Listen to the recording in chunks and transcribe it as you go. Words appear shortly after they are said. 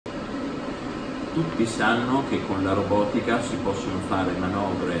Tutti sanno che con la robotica si possono fare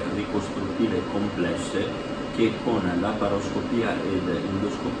manovre ricostruttive complesse che con laparoscopia ed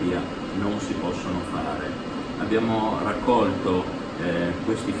endoscopia non si possono fare. Abbiamo raccolto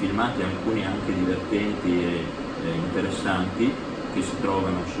questi filmati, alcuni anche divertenti e interessanti, che si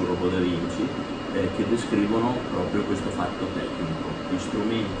trovano su Robotic, che descrivono proprio questo fatto tecnico. Gli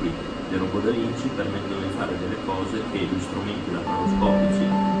strumenti del Robotic permettono di fare delle cose che gli strumenti laparoscopici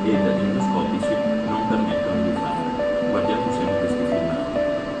ed endoscopici non permettono di fare. Guardiamo insieme questi filmati.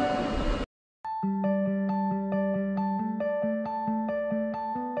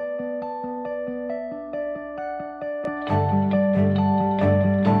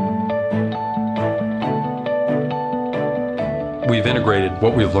 We've integrated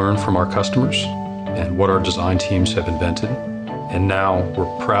what we've learned from our customers and what our design teams have invented, and now we're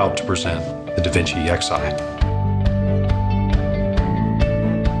proud to present the 𝗕𝗕𝗢𝗨𝗧.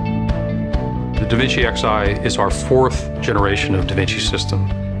 The 𝗕𝗕𝗢𝗨𝗧 is our 4th generation of Da Vinci system,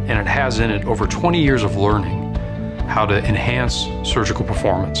 and it has in it over 20 years of learning how to enhance surgical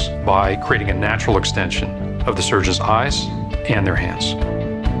performance by creating a natural extension of the surgeon's eyes and their hands.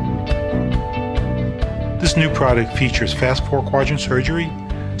 This new product features fast 4-quadrant surgery,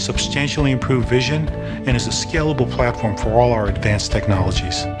 substantially improved vision, and is a scalable platform for all our advanced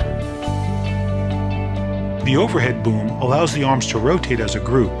technologies. The overhead boom allows the arms to rotate as a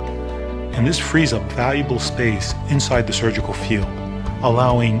group, and this frees up valuable space inside the surgical field,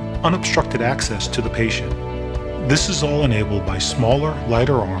 allowing unobstructed access to the patient. This is all enabled by smaller,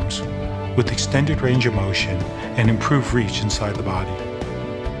 lighter arms with extended range of motion and improved reach inside the body.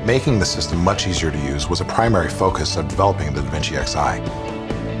 Making the system much easier to use was a primary focus of developing the 𝗕𝗕𝗢𝗨𝗧.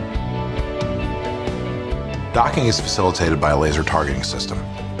 Docking is facilitated by a laser targeting system.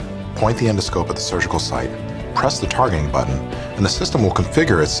 Point the endoscope at the surgical site, press the targeting button, and the system will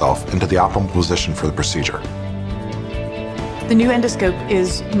configure itself into the optimal position for the procedure. The new endoscope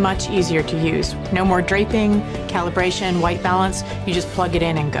is much easier to use. No more draping, calibration, white balance. You just plug it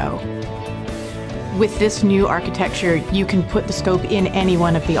in and go. With this new architecture, you can put the scope in any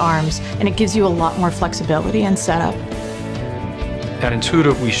one of the arms, and it gives you a lot more flexibility and setup. At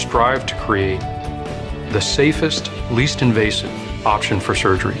Intuitive, we strive to create the safest, least invasive option for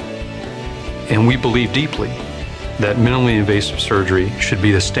surgery. And we believe deeply that minimally invasive surgery should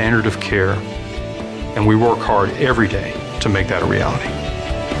be the standard of care, and we work hard every day to make that a reality.